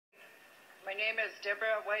My name is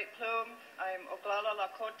Debra Plume. I'm Oglala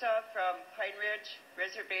Lakota from Pine Ridge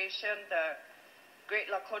Reservation, the Great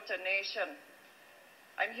Lakota Nation.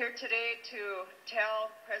 I'm here today to tell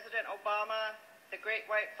President Obama, the Great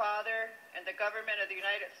White Father, and the government of the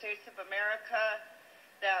United States of America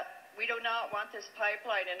that we do not want this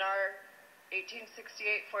pipeline in our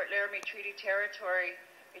 1868 Fort Laramie Treaty territory,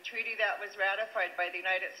 a treaty that was ratified by the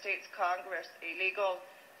United States Congress, a legal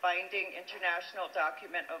binding international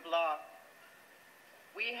document of law.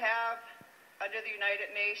 We have, under the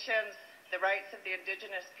United Nations, the rights of the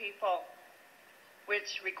indigenous people,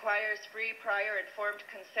 which requires free, prior, informed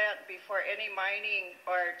consent before any mining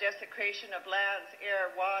or desecration of lands,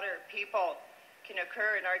 air, water, people can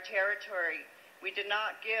occur in our territory. We did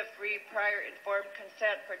not give free, prior, informed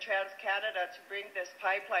consent for TransCanada to bring this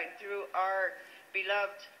pipeline through our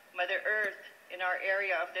beloved Mother Earth in our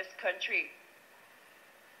area of this country.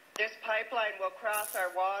 This pipeline will cross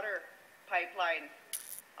our water pipeline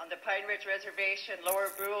on the Pine Ridge Reservation, Lower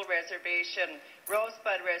Brule Reservation,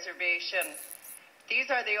 Rosebud Reservation. These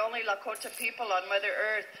are the only Lakota people on Mother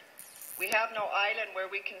Earth. We have no island where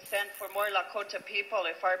we can send for more Lakota people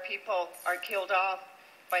if our people are killed off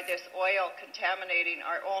by this oil contaminating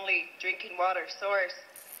our only drinking water source.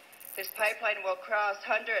 This pipeline will cross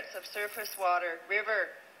hundreds of surface water,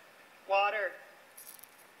 river, water.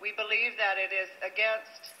 We believe that it is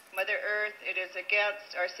against Mother Earth, it is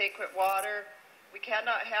against our sacred water. We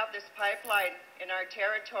cannot have this pipeline in our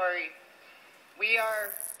territory. We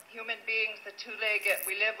are human beings, the two-legged.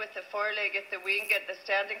 We live with the four-legged, the winged, the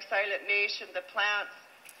standing silent nation, the plants.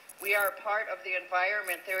 We are part of the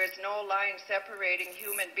environment. There is no line separating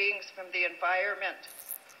human beings from the environment.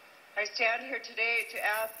 I stand here today to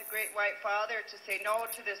ask the Great White Father to say no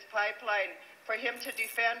to this pipeline, for him to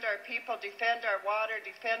defend our people, defend our water,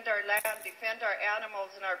 defend our land, defend our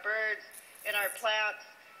animals and our birds and our plants.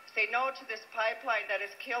 Say no to this pipeline that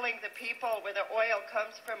is killing the people where the oil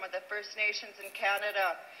comes from, of the First Nations in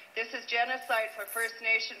Canada. This is genocide for First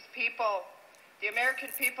Nations people. The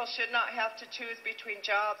American people should not have to choose between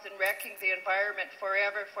jobs and wrecking the environment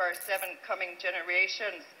forever for our 7 coming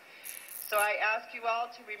generations. So I ask you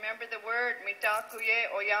all to remember the word,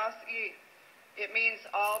 mitakuye oyasi. It means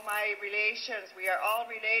all my relations. We are all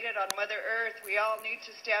related on Mother Earth. We all need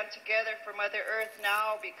to stand together for Mother Earth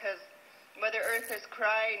now, because Mother Earth is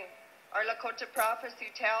crying. Our Lakota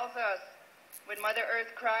prophecy tells us when Mother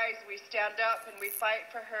Earth cries, we stand up and we fight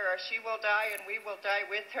for her, or she will die and we will die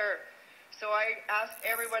with her. So I ask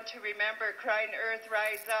everyone to remember, crying earth,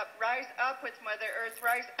 rise up with Mother Earth,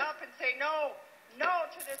 rise up and say no, no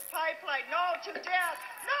to this pipeline, no to death,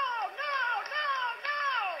 no, no, no, no.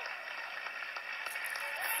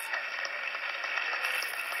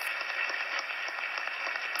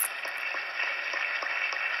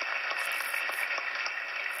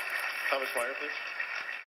 Thomas Meyer, please.